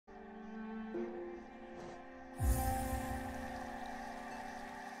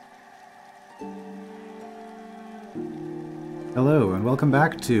Hello, and welcome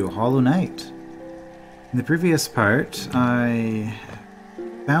back to Hollow Knight. In the previous part, I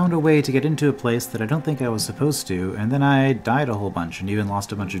found a way to get into a place that I don't think I was supposed to, and then I died a whole bunch and even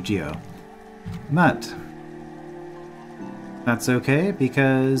lost a bunch of Geo. But that's okay,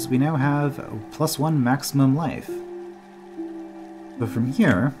 because we now have +1 maximum life. So from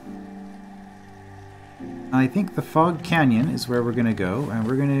here, I think the Fog Canyon is where we're going to go, and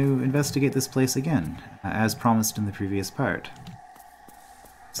we're going to investigate this place again, as promised in the previous part.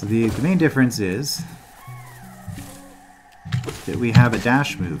 So the main difference is that we have a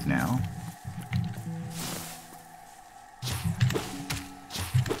dash move now.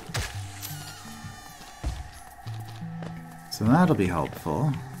 So that'll be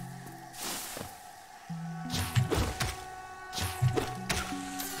helpful.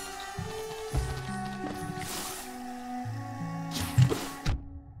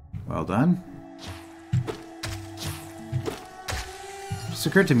 Well done. Just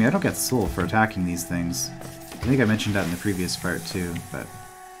occurred to me, I don't get soul for attacking these things. I think I mentioned that in the previous part too, but...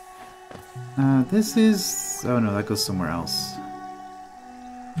 this is... oh no, that goes somewhere else.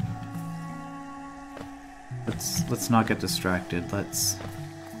 Let's not get distracted. Let's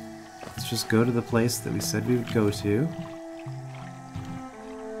just go to the place that we said we would go to.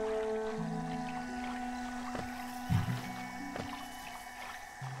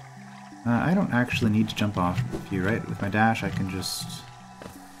 I don't actually need to jump off you, right? With my dash, I can just...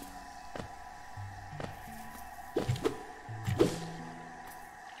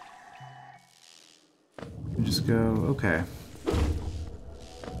 go, okay.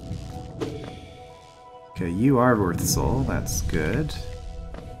 Okay, you are worth soul, that's good.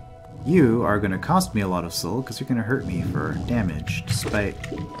 You are going to cost me a lot of soul because you're going to hurt me for damage, despite...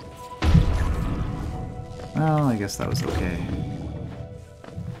 well, I guess that was okay.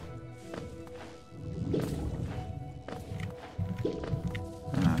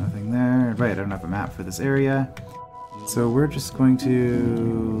 Nothing there. Right, I don't have a map for this area. So we're just going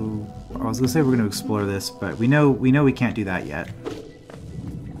to... I was going to say we're going to explore this, but we know we can't do that yet.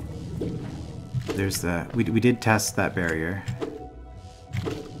 There's the... we did test that barrier.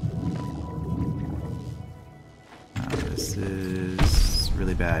 This is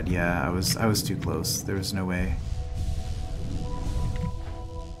really bad. Yeah, I was too close. There was no way.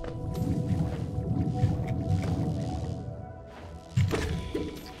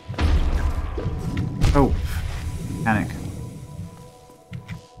 Oh, panic.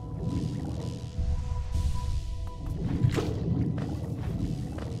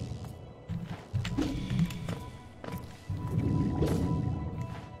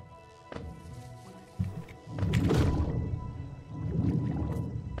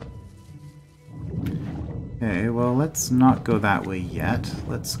 Okay, well, let's not go that way yet.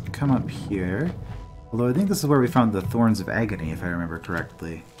 Let's come up here. Although I think this is where we found the Thorns of Agony, if I remember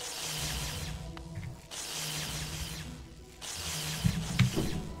correctly.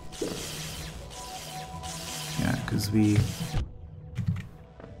 Yeah, because we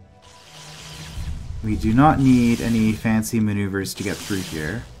do not need any fancy maneuvers to get through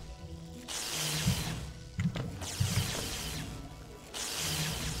here.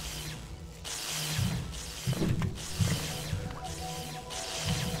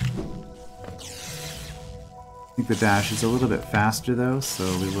 I think the dash is a little bit faster though, so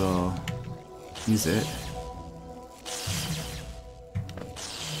we will use it.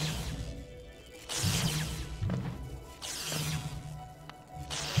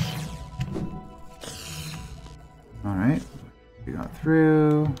 Alright, we got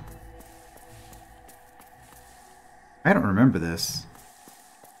through. I don't remember this.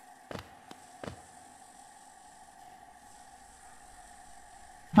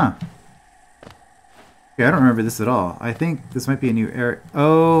 Huh. Okay, I don't remember this at all. I think this might be a new area.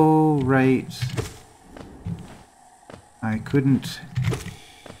 Oh, right. I couldn't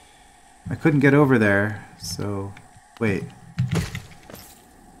get over there, so... wait.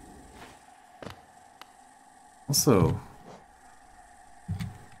 Also...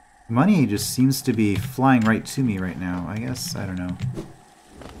 money just seems to be flying right to me right now. I guess, I don't know.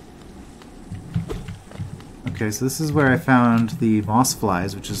 Okay, so this is where I found the moss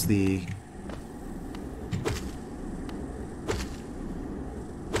flies, which is the...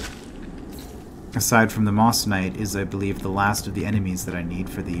 aside from the Moss Knight, is, I believe, the last of the enemies that I need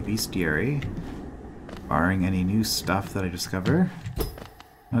for the bestiary. Barring any new stuff that I discover.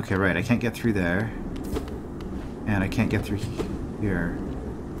 Okay, right, I can't get through there. And I can't get through here.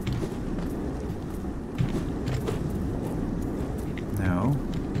 No.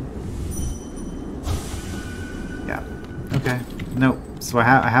 Yeah. Okay. Nope. So I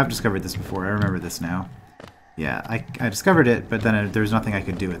have discovered this before. I remember this now. Yeah, I discovered it, but then there was nothing I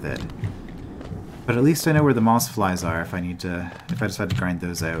could do with it. But at least I know where the moss flies are if I decide to grind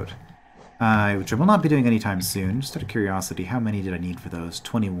those out. Which I will not be doing anytime soon. Just out of curiosity, how many did I need for those?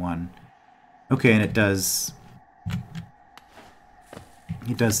 21. Okay, and it does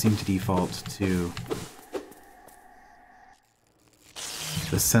seem to default to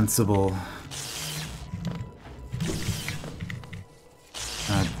the sensible,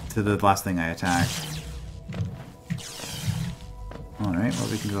 to the last thing I attacked. Alright, well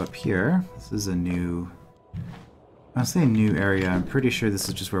we can go up here. This is a new, I'll say a new area. I'm pretty sure this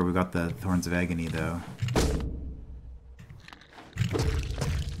is just where we got the Thorns of Agony though.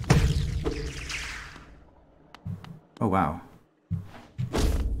 Oh wow.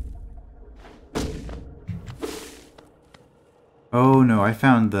 Oh no, I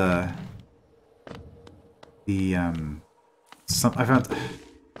found I found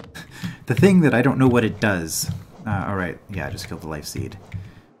the thing that I don't know what it does. Alright, yeah, I just killed the life seed.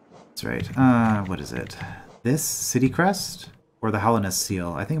 That's right. What is it? This? City Crest? Or the Hallownest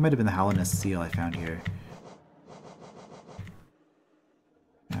Seal? I think it might have been the Hallownest Seal I found here.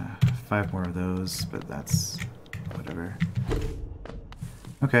 Yeah, 5 more of those, but that's whatever.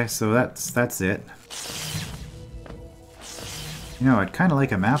 Okay, so that's it. You know, I'd kind of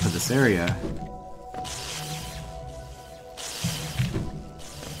like a map of this area.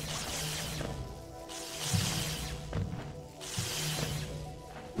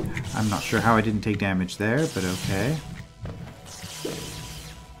 I'm not sure how I didn't take damage there, but okay.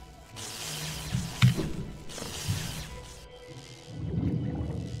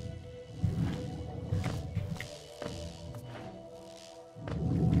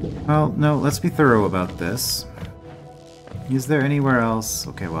 Well, no, let's be thorough about this. Is there anywhere else?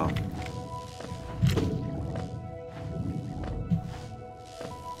 Okay, well.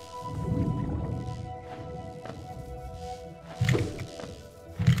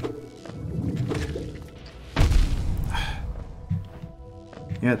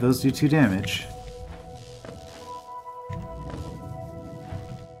 Yeah, those do 2 damage.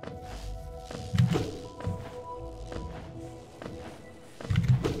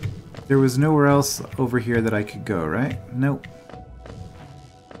 There was nowhere else over here that I could go, right? Nope.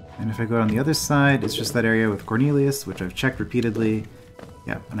 And if I go on the other side, it's just that area with Cornelius, which I've checked repeatedly.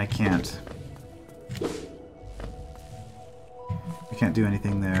 Yep, and I can't. I can't do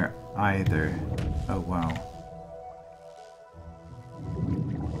anything there either. Oh, wow.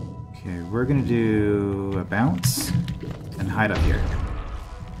 Okay, we're gonna do a bounce and hide up here.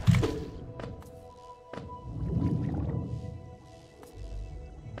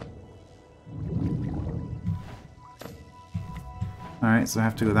 Alright, so I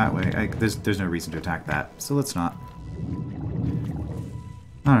have to go that way. There's no reason to attack that, so let's not.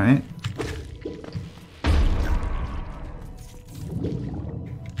 Alright.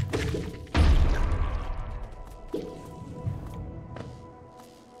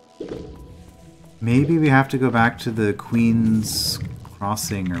 Maybe we have to go back to the Queen's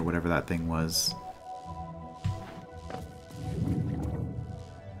Crossing or whatever that thing was.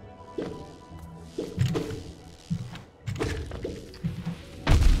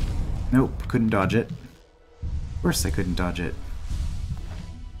 Nope, couldn't dodge it. Of course I couldn't dodge it.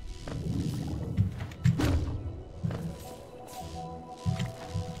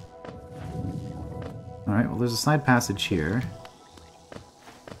 Alright, well there's a side passage here.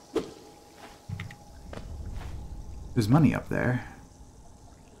 There's money up there.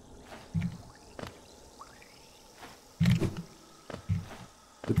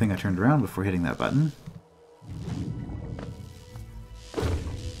 Good thing I turned around before hitting that button.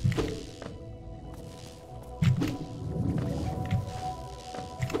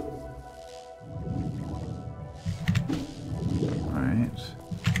 Alright.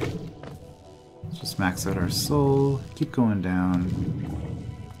 Let's just max out our soul. Keep going down.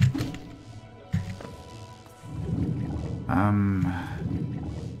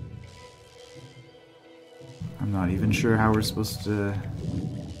 I'm not even sure how we're supposed to...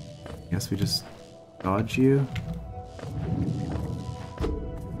 Guess we just dodge you?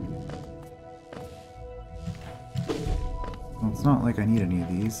 Well, it's not like I need any of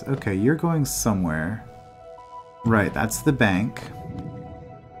these. Okay, you're going somewhere. Right, that's the bank.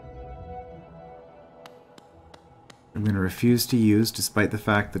 I'm going to refuse to use, despite the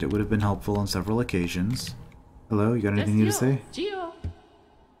fact that it would have been helpful on several occasions. Hello, you got anything new to say? Gio.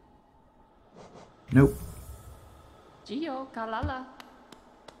 Nope. Gio, Kalala.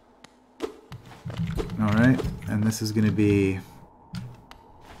 Alright, and this is going to be...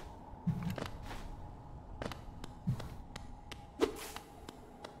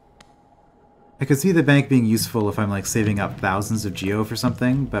 I could see the bank being useful if I'm like saving up thousands of geo for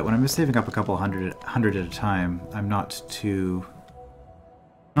something, but when I'm just saving up a couple hundred at a time, I'm not too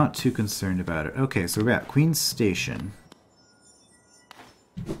concerned about it. Okay, so we're at Queen's Station.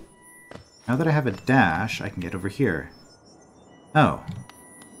 Now that I have a dash, I can get over here. Oh.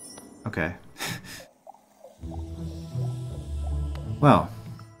 Okay. Well.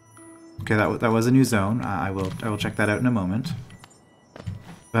 Okay, that was a new zone. I will check that out in a moment.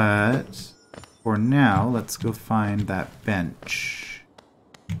 But for now, let's go find that bench.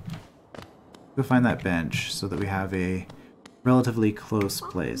 Go find that bench so that we have a relatively close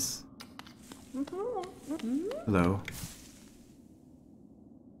place. Hello.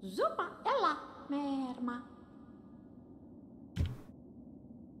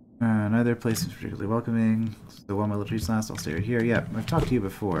 Neither place is particularly welcoming. So while my little trees last, I'll stay right here. Yep, I've talked to you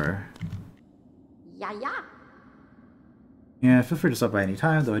before. Yeah, feel free to stop by any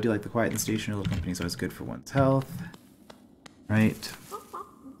time, though I do like the quiet in the station. A little company is always good for one's health. Right.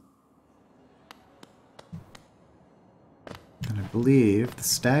 And I believe the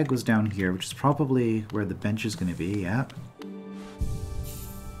stag was down here, which is probably where the bench is going to be. Yep.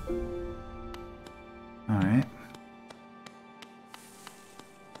 Alright.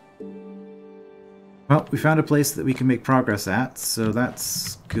 Well, we found a place that we can make progress at, so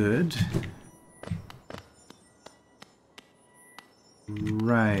that's good.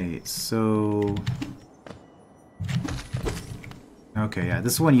 Right, so... Okay, yeah,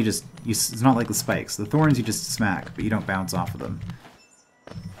 this one it's not like the spikes. The thorns you just smack, but you don't bounce off of them.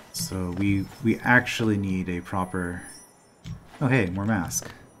 So we actually need a proper... Oh hey, more mask.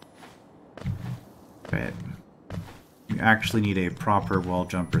 Right. We actually need a proper wall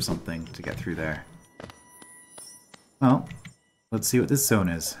jump or something to get through there. Well, let's see what this zone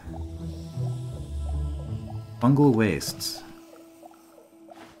is. Fungal wastes.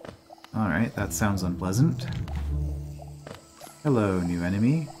 Alright, that sounds unpleasant. Hello, new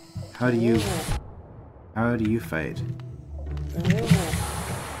enemy. How do you fight?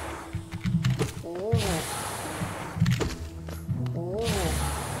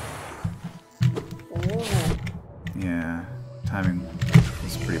 Yeah, timing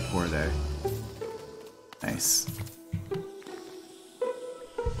was pretty poor there. Nice.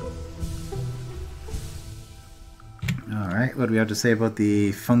 Alright, what do we have to say about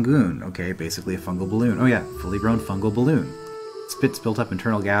the fungoon? Okay, basically a fungal balloon. Oh yeah, fully grown fungal balloon. Spits built up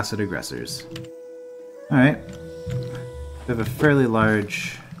internal gas at aggressors. Alright. We have a fairly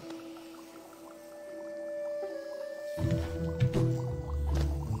large...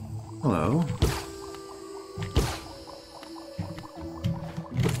 Hello.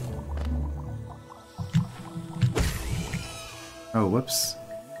 Oh, whoops.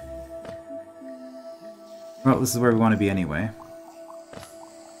 Well, this is where we want to be anyway.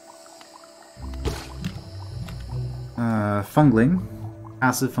 Fungling.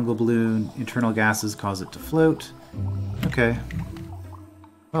 Passive fungal balloon. Internal gases cause it to float. Okay.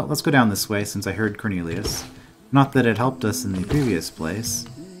 Well, let's go down this way since I heard Cornelius. Not that it helped us in the previous place.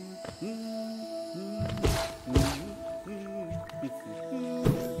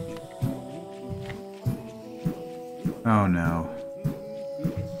 Oh no.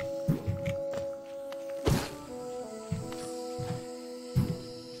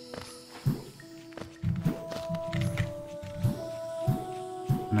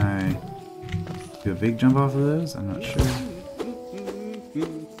 Can I do a big jump off of those? I'm not sure.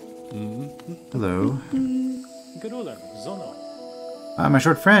 Hello. My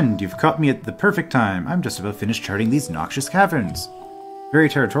short friend, you've caught me at the perfect time. I'm just about finished charting these noxious caverns. Very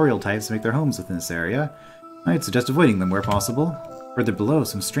territorial types make their homes within this area. I'd suggest avoiding them where possible. Further below,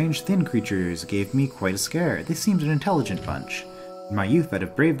 some strange thin creatures gave me quite a scare. They seemed an intelligent bunch. In my youth, I'd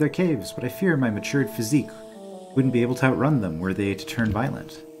have braved their caves, but I fear my matured physique wouldn't be able to outrun them were they to turn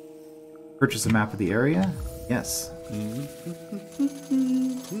violent. Purchase a map of the area? Yes.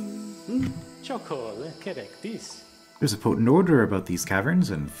 There's a potent odor about these caverns,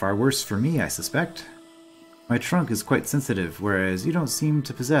 and far worse for me, I suspect. My trunk is quite sensitive, whereas you don't seem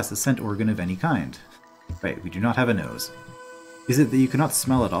to possess a scent organ of any kind. Right, we do not have a nose. Is it that you cannot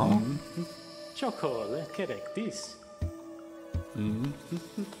smell at all?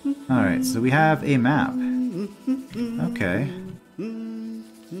 Alright, so we have a map. Okay.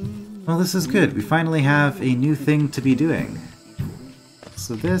 Well, this is good. We finally have a new thing to be doing.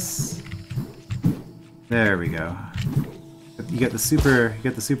 So this... There we go. You get the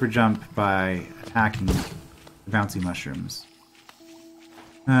super jump by attacking the bouncy mushrooms.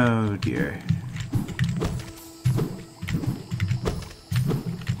 Oh dear.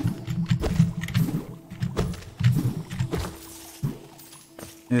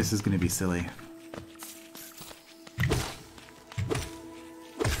 This is going to be silly.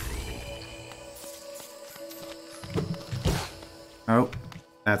 Oh,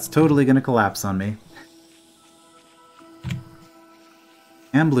 that's totally gonna collapse on me.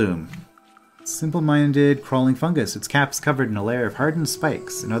 Ambloom. Simple-minded crawling fungus. Its cap's covered in a layer of hardened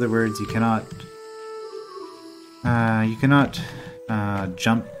spikes. In other words, you cannot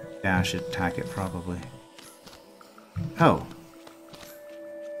jump, dash, attack it, probably. Oh.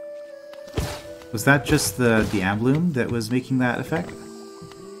 Was that just the Ambloom that was making that effect?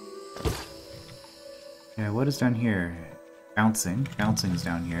 Yeah, what is down here? Bouncing. Bouncing is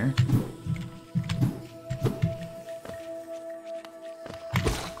down here.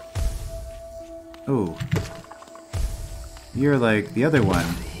 Oh. You're like the other one,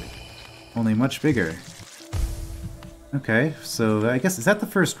 only much bigger. Okay, so I guess, is that the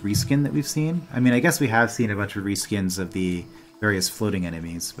first reskin that we've seen? I mean, I guess we have seen a bunch of reskins of the various floating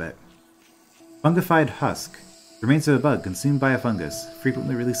enemies, but... Fungified husk. Remains of a bug consumed by a fungus.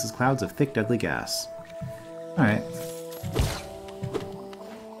 Frequently releases clouds of thick, deadly gas. Alright.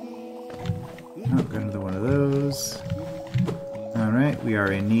 Oh, got another one of those. Alright, we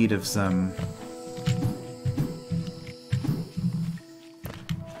are in need of some...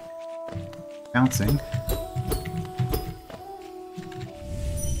 bouncing.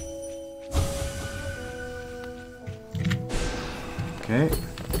 Okay.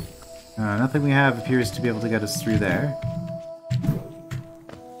 Nothing we have appears to be able to get us through there.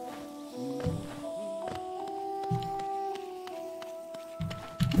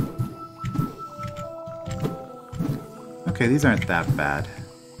 Okay, these aren't that bad.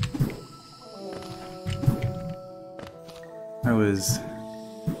 I was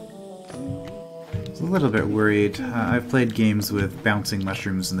a little bit worried. I've played games with bouncing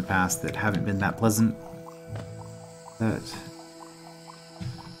mushrooms in the past that haven't been that pleasant. But...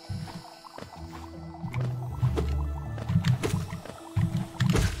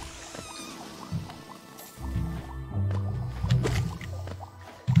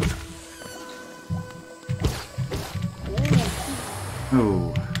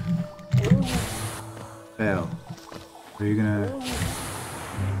 oh. Fail. Are you gonna...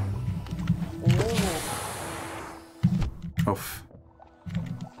 Oof.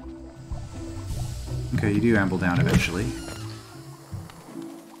 Okay, you do amble down eventually.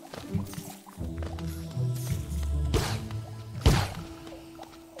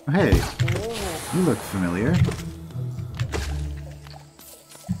 Oh, hey, you look familiar.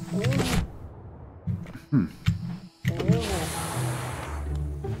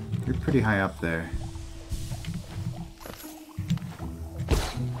 You're pretty high up there.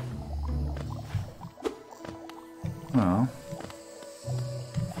 Well...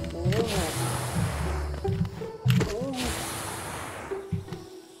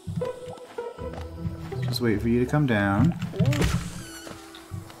 just wait for you to come down.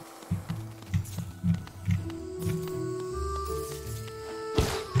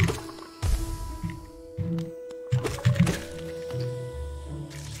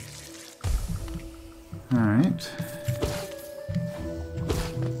 Alright.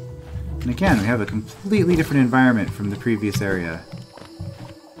 And again, we have a completely different environment from the previous area.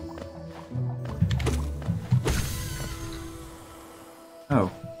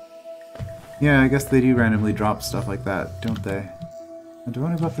 Oh. Yeah, I guess they do randomly drop stuff like that, don't they? Do I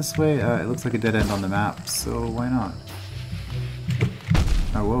want to go up this way? It looks like a dead end on the map, so why not?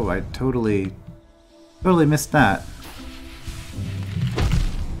 Oh, whoa, I totally missed that.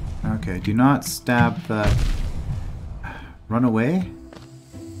 Okay, do not stab that. Run away?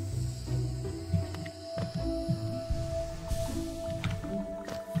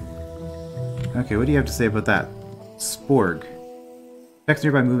 Okay, what do you have to say about that? Sporg. Affects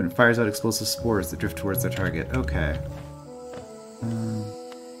nearby movement and fires out explosive spores that drift towards their target. Okay.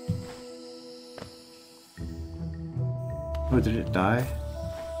 Oh, did it die?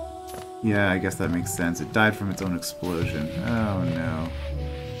 Yeah, I guess that makes sense. It died from its own explosion. Oh no.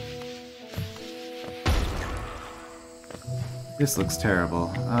 This looks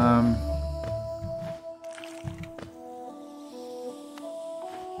terrible.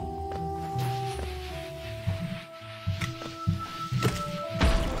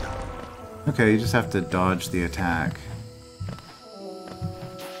 Okay, you just have to dodge the attack.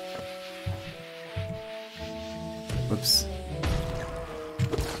 Whoops.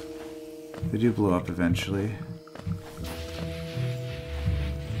 They do blow up eventually.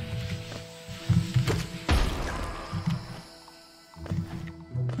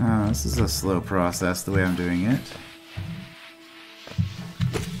 Oh, this is a slow process the way I'm doing it.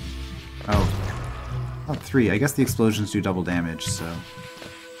 Oh. About 3. I guess the explosions do double damage, so...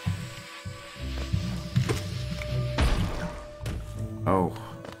 Oh.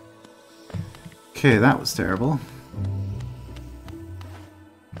 Okay, that was terrible.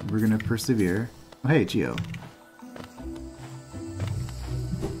 we're gonna persevere. Oh, hey, Geo.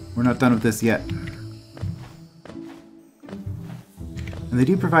 We're not done with this yet. And they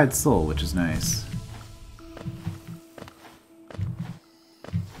do provide soul, which is nice.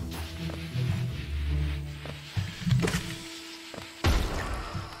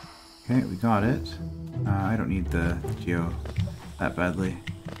 Okay, we got it. I don't need the Geo that badly.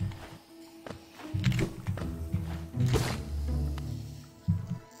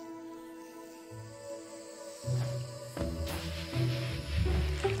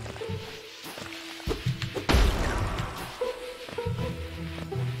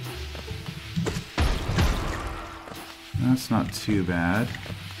 That's not too bad.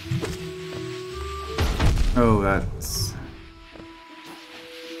 Oh, that's...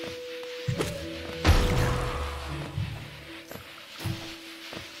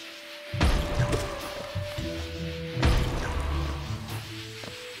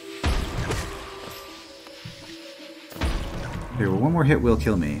 Okay, well, one more hit will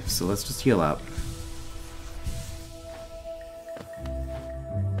kill me, so let's just heal up.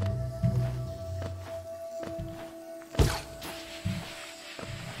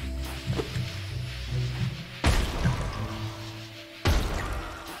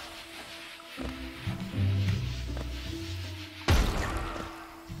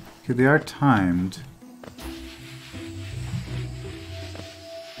 Okay, they are timed.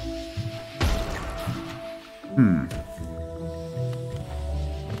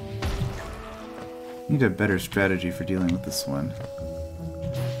 Need a better strategy for dealing with this one.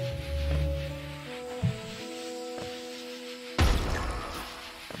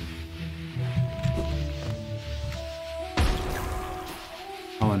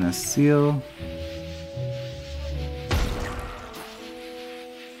 Hollowness Seal.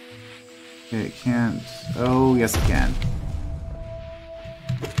 Okay, it can't. Oh, yes, it can.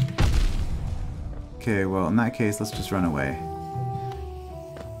 Okay, well, in that case, let's just run away.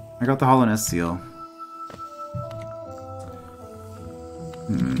 I got the Hollowness Seal.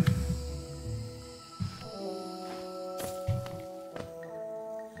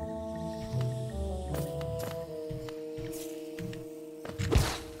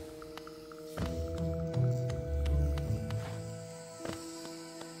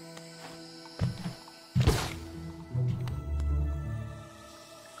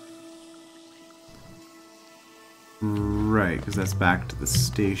 Right, because that's back to the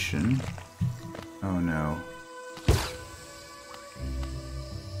station. Oh no.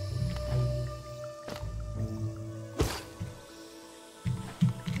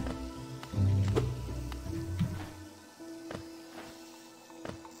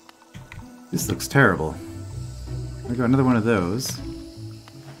 This looks terrible. I got another one of those.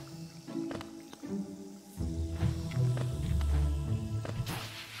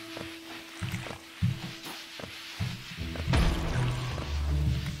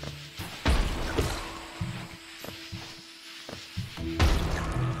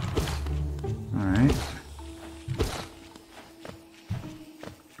 Alright.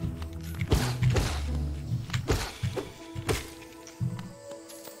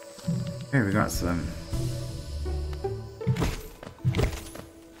 Okay, we got some.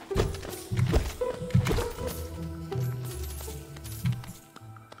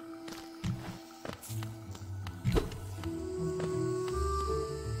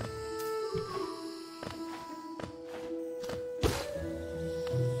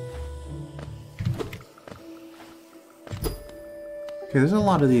 Okay, there's a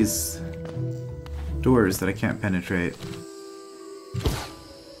lot of these doors that I can't penetrate.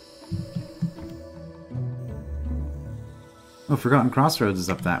 Oh, Forgotten Crossroads is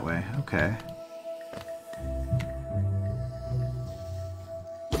up that way. Okay.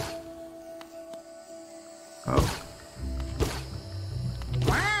 Oh.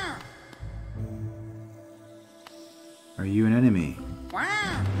 Are you an enemy?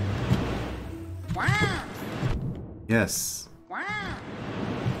 Yes.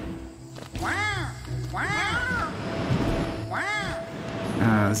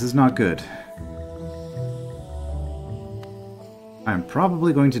 This is not good. I'm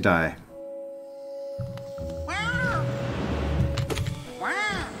probably going to die.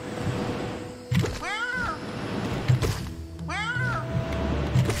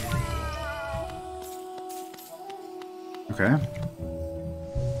 Okay.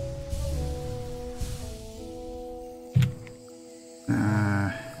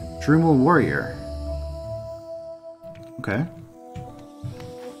 Dremel Warrior. Okay.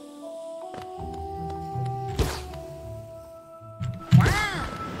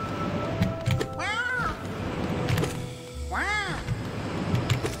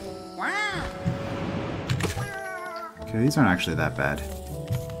 Okay, these aren't actually that bad.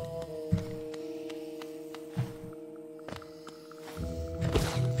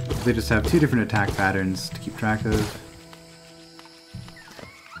 They just have two different attack patterns to keep track of.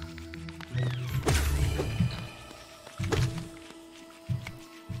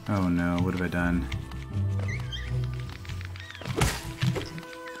 Oh no, what have I done?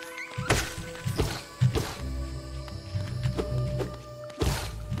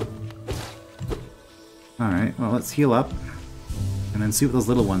 Alright, well let's heal up and then see what those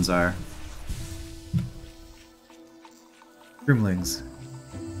little ones are. Groomlings.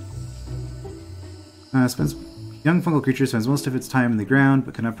 Young fungal creature spends most of its time in the ground,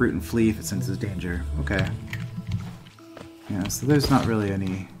 but can uproot and flee if it senses danger. Okay. Yeah, so there's not really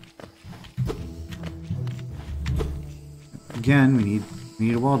any... Again, we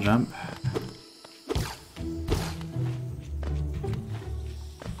need a wall jump.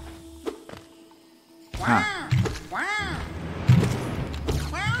 Ah.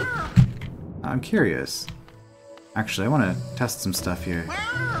 I'm curious. Actually, I want to test some stuff here.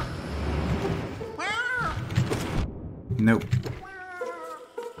 Nope.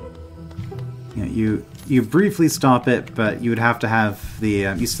 Yeah, you briefly stop it, but you would have to have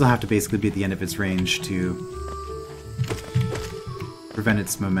the... you still have to basically be at the end of its range to prevent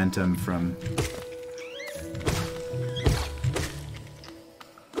its momentum from...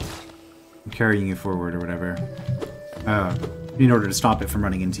 carrying you forward or whatever. In order to stop it from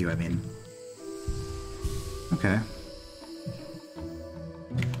running into you, I mean. Okay.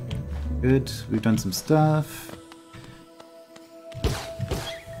 Good. We've done some stuff.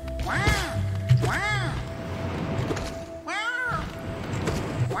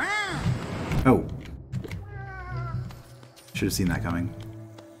 Oh. Should have seen that coming.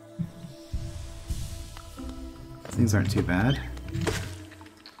 Things aren't too bad.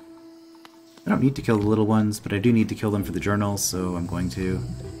 I don't need to kill the little ones, but I do need to kill them for the journal, so I'm going to.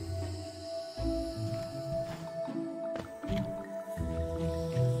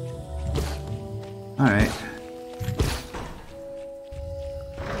 Alright.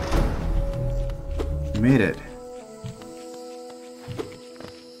 We made it.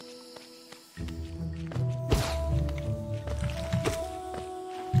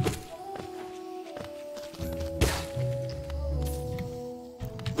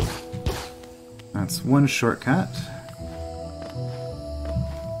 That's one shortcut.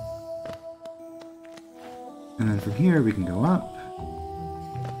 And then from here we can go up.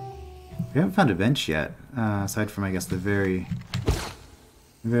 We haven't found a bench yet, aside from, I guess, the very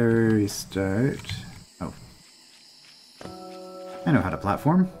start. Oh. I know how to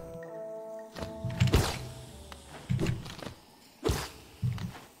platform.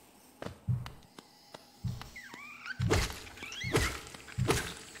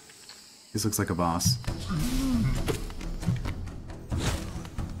 This looks like a boss.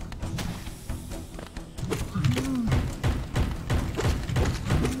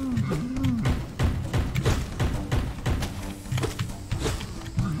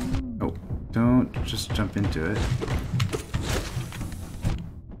 Oh, don't just jump into it.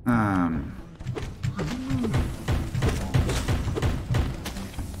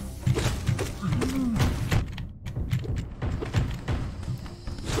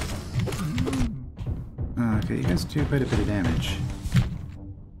 Okay, you guys do quite a bit of damage.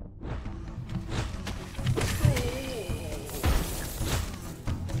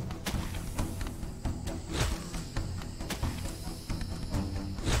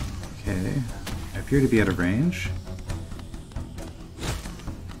 Okay, I appear to be out of range.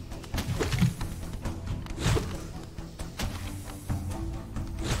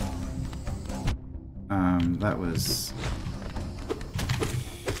 That was...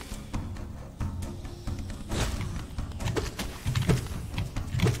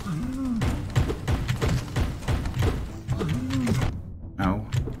 Oh.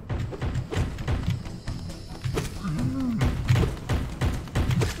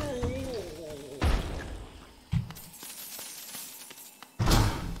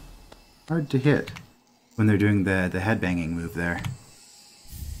 Hard to hit when they're doing the headbanging move there.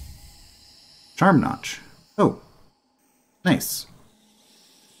 Charm Notch. Oh, nice.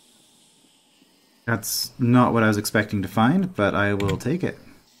 That's not what I was expecting to find, but I will take it.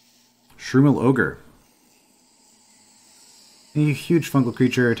 Shroomal Ogre. A huge fungal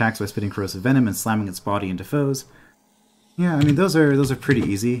creature attacks by spitting corrosive venom and slamming its body into foes. Yeah, I mean those are pretty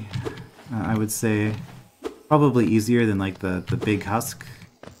easy. I would say probably easier than like the big husk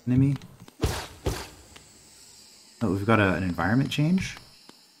enemy. Oh, we've got an environment change.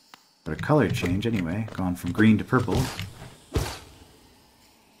 Got a color change anyway, gone from green to purple.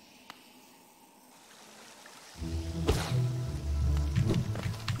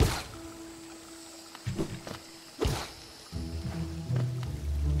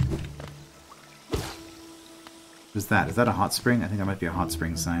 What's that? Is that a hot spring? I think that might be a hot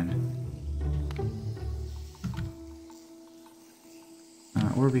spring sign.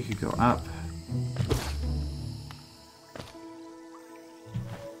 Or we could go up.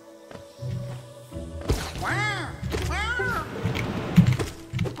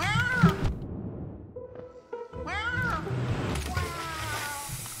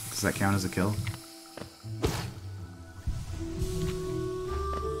 Does that count as a kill?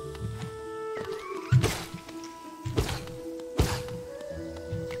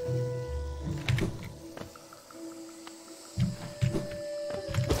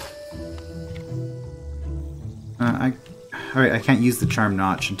 Alright, I can't use the charm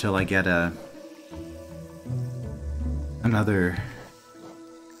notch until I get another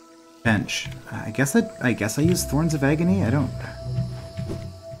bench. I guess I use Thorns of Agony? I don't...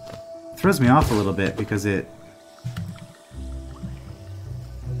 It throws me off a little bit because it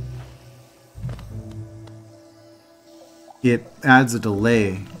adds a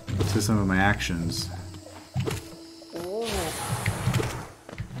delay to some of my actions.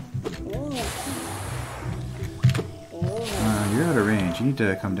 You're out of range. You need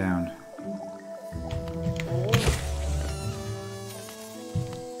to come down.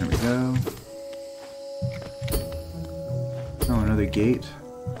 There we go. Oh, another gate.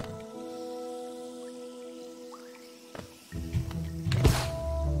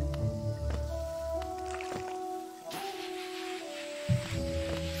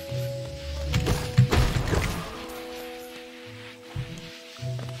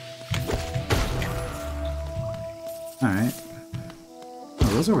 Alright.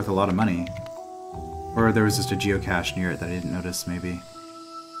 Oh, those are worth a lot of money. Or there was just a geocache near it that I didn't notice, maybe.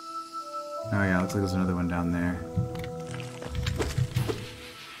 Oh yeah, looks like there's another one down there.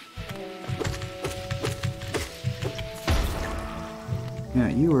 Yeah,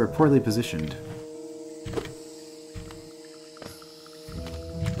 you were poorly positioned.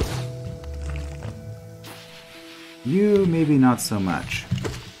 You, maybe not so much.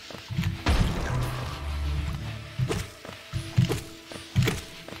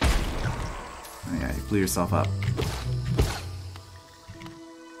 Blew yourself up.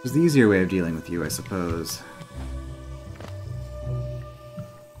 There's the easier way of dealing with you, I suppose.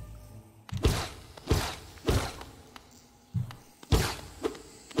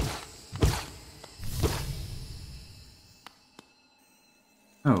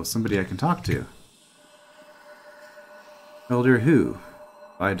 Oh, somebody I can talk to. Elder Who?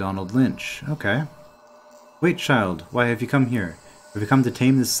 By Donald Lynch. Okay. Wait, child, why have you come here? Have you come to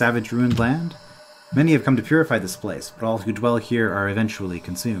tame this savage ruined land? Many have come to purify this place, but all who dwell here are eventually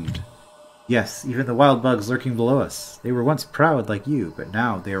consumed. Yes, even the wild bugs lurking below us. They were once proud like you, but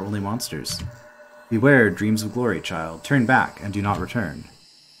now they are only monsters. Beware, dreams of glory, child. Turn back and do not return.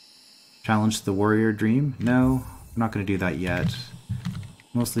 Challenge the warrior dream? No, we're not going to do that yet.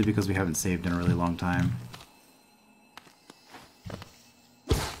 Mostly because we haven't saved in a really long time.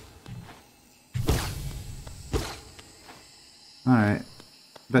 Alright.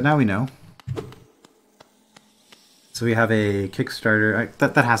 But now we know. So we have a Kickstarter.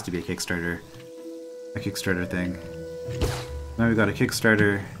 That has to be a Kickstarter. A Kickstarter thing. Now we've got a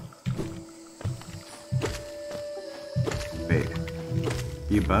Kickstarter. Wait.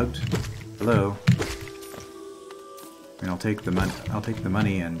 Are you bugged? Hello? I mean, I'll take the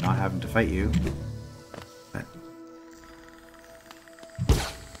money and not having to fight you. But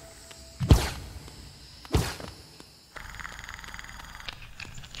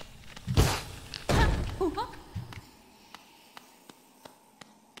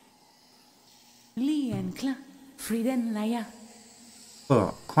Frieden Leia.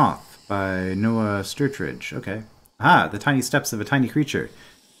 oh, Cloth by Noah Sturtridge. Okay. Ah, the tiny steps of a tiny creature.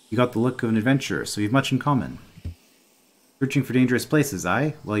 You got the look of an adventurer, so you've much in common. Searching for dangerous places,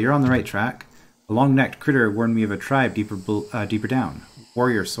 aye? Well, you're on the right track. A long-necked critter warned me of a tribe deeper down.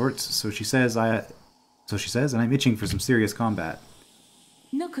 Warrior sorts, so she says, and I'm itching for some serious combat.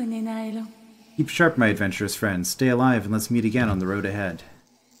 Keep sharp, my adventurous friends. Stay alive, and let's meet again on the road ahead.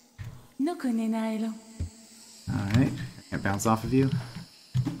 Alright. Can I bounce off of you?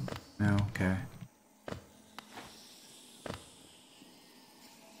 No, okay.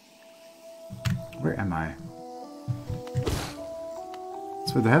 Where am I?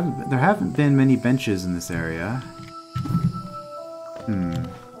 So there haven't been many benches in this area.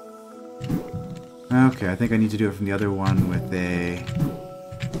 Okay, I think I need to do it from the other one with a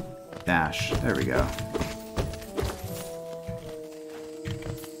dash. There we go.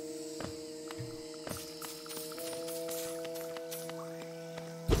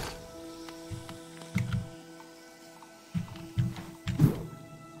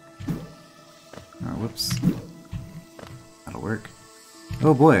 Oh, whoops.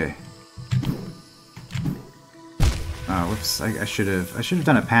 Oh boy. Oh, whoops. I should have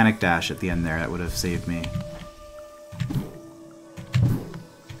done a panic dash at the end there. That would have saved me.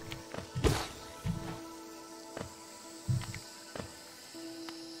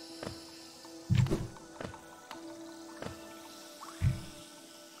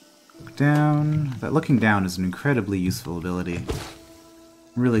 Look down. That looking down is an incredibly useful ability.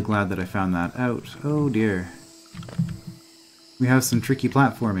 I'm really glad that I found that out. Oh dear. We have some tricky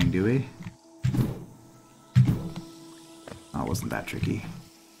platforming, do we? Oh, it wasn't that tricky.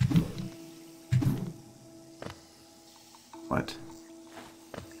 What?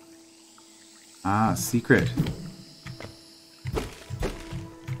 Ah, secret.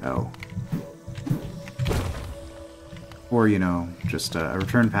 Oh. Or, you know, just a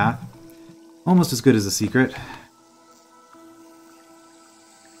return path. Almost as good as a secret.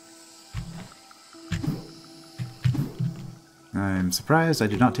 I'm surprised I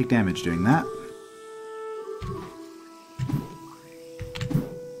did not take damage doing that.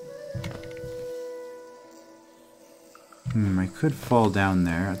 I could fall down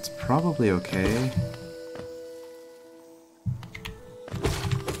there. It's probably okay.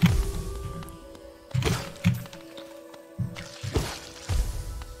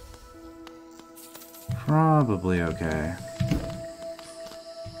 Probably okay.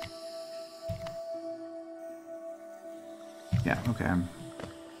 Yeah, okay,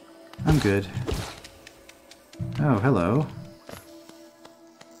 I'm good. Oh, hello.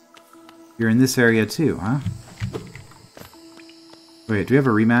 You're in this area too, huh? Wait, do we have a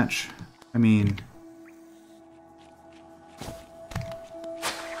rematch? I mean...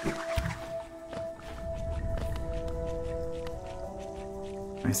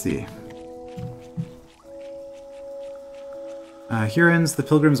 I see. Here ends the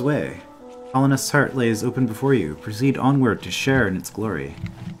Pilgrim's Way. Colonist's heart lays open before you. Proceed onward to share in its glory.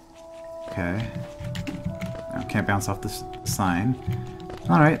 Okay. I can't bounce off this sign.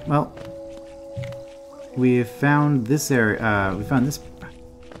 Alright, well... We've found this area, we found this...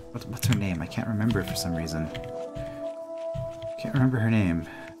 What's her name? I can't remember for some reason. Can't remember her name.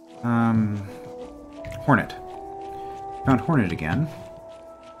 Hornet. Found Hornet again.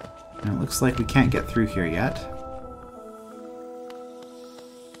 And it looks like we can't get through here yet.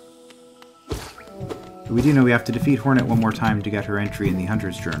 But we do know we have to defeat Hornet one more time to get her entry in the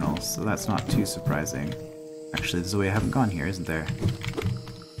Hunter's Journal, so that's not too surprising. Actually, there's a way I haven't gone here, isn't there?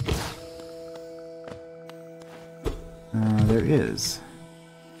 There is.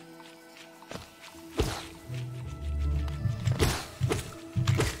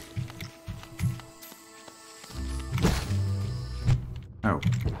 Oh,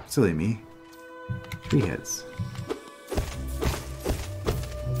 silly me. 3 hits.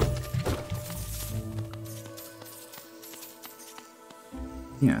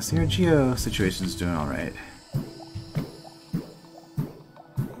 Yeah, Sergio situation's doing alright.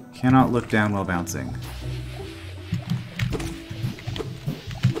 Cannot look down while bouncing.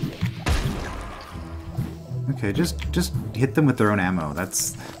 Okay, just hit them with their own ammo.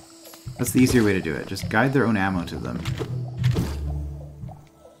 That's the easier way to do it. Just guide their own ammo to them.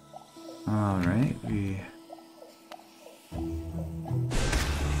 Alright,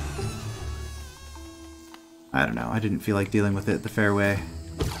 I don't know, I didn't feel like dealing with it the fair way.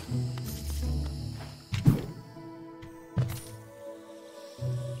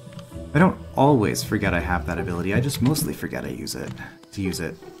 I don't always forget I have that ability, I just mostly forget to use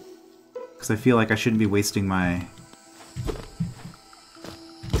it. Because I feel like I shouldn't be wasting my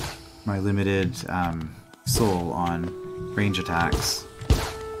limited soul on range attacks.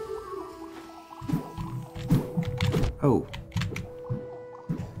 Oh.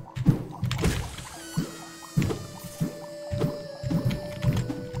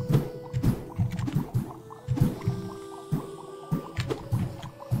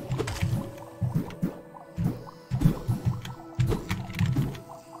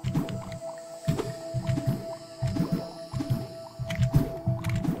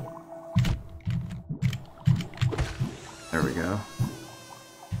 There we go.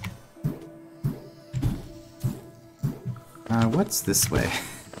 What's this way?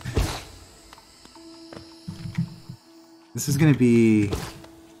 This is gonna be...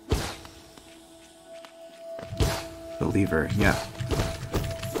 the lever, yeah.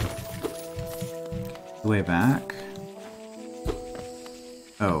 The way back?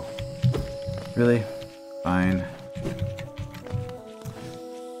 Oh. Really? Fine.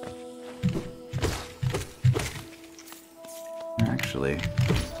 Actually,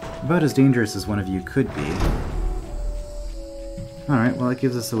 about as dangerous as one of you could be. Alright, well, it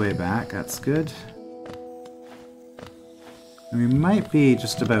gives us a way back. That's good. We might be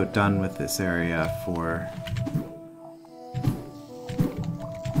just about done with this area for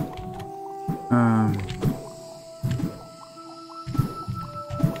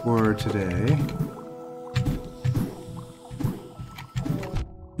today.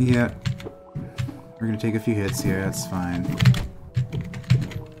 Yeah, we're gonna take a few hits here, that's fine.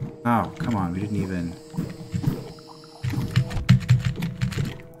 Oh, come on, we didn't even...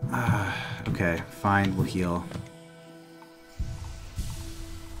 okay, fine, we'll heal.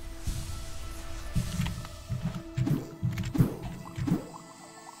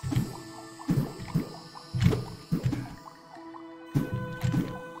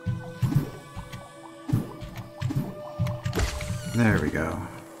 There we go.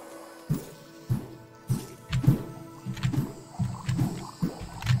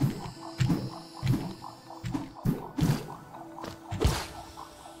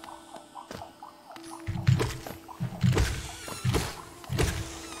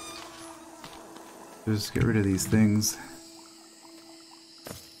 Just get rid of these things.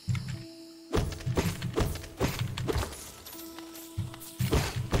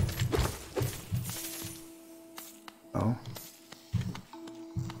 Oh.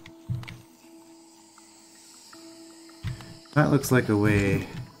 That looks like a way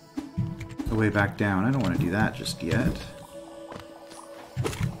back down. I don't want to do that just yet.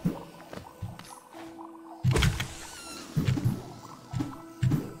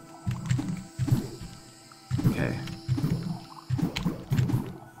 Okay.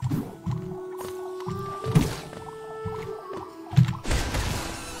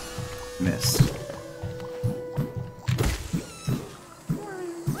 Missed.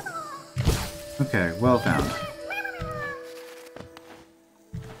 Okay, well found.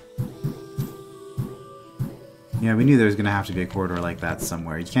 Yeah, we knew there was going to have to be a corridor like that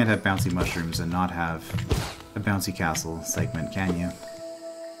somewhere. You can't have bouncy mushrooms and not have a bouncy castle segment, can you?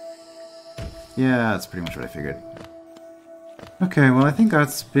 Yeah, that's pretty much what I figured. Okay, well I think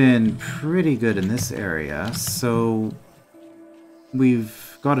that's been pretty good in this area. So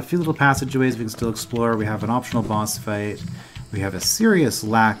we've got a few little passageways we can still explore. We have an optional boss fight. We have a serious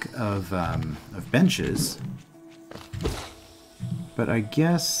lack of benches. But I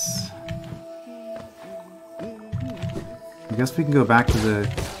guess we can go back to the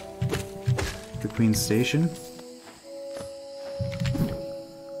Queen's Station.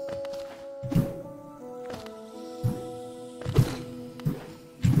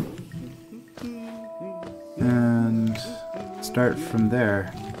 And start from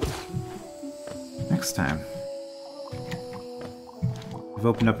there next time. We've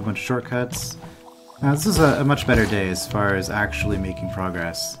opened up a bunch of shortcuts. This is a much better day as far as actually making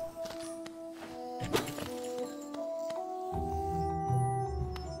progress.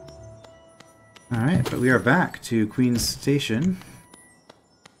 Alright, but we are back to Queen's Station.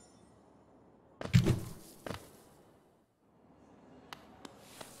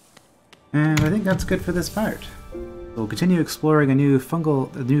 And I think that's good for this part. We'll continue exploring a new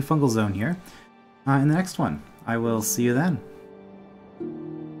fungal zone here in the next one. I will see you then.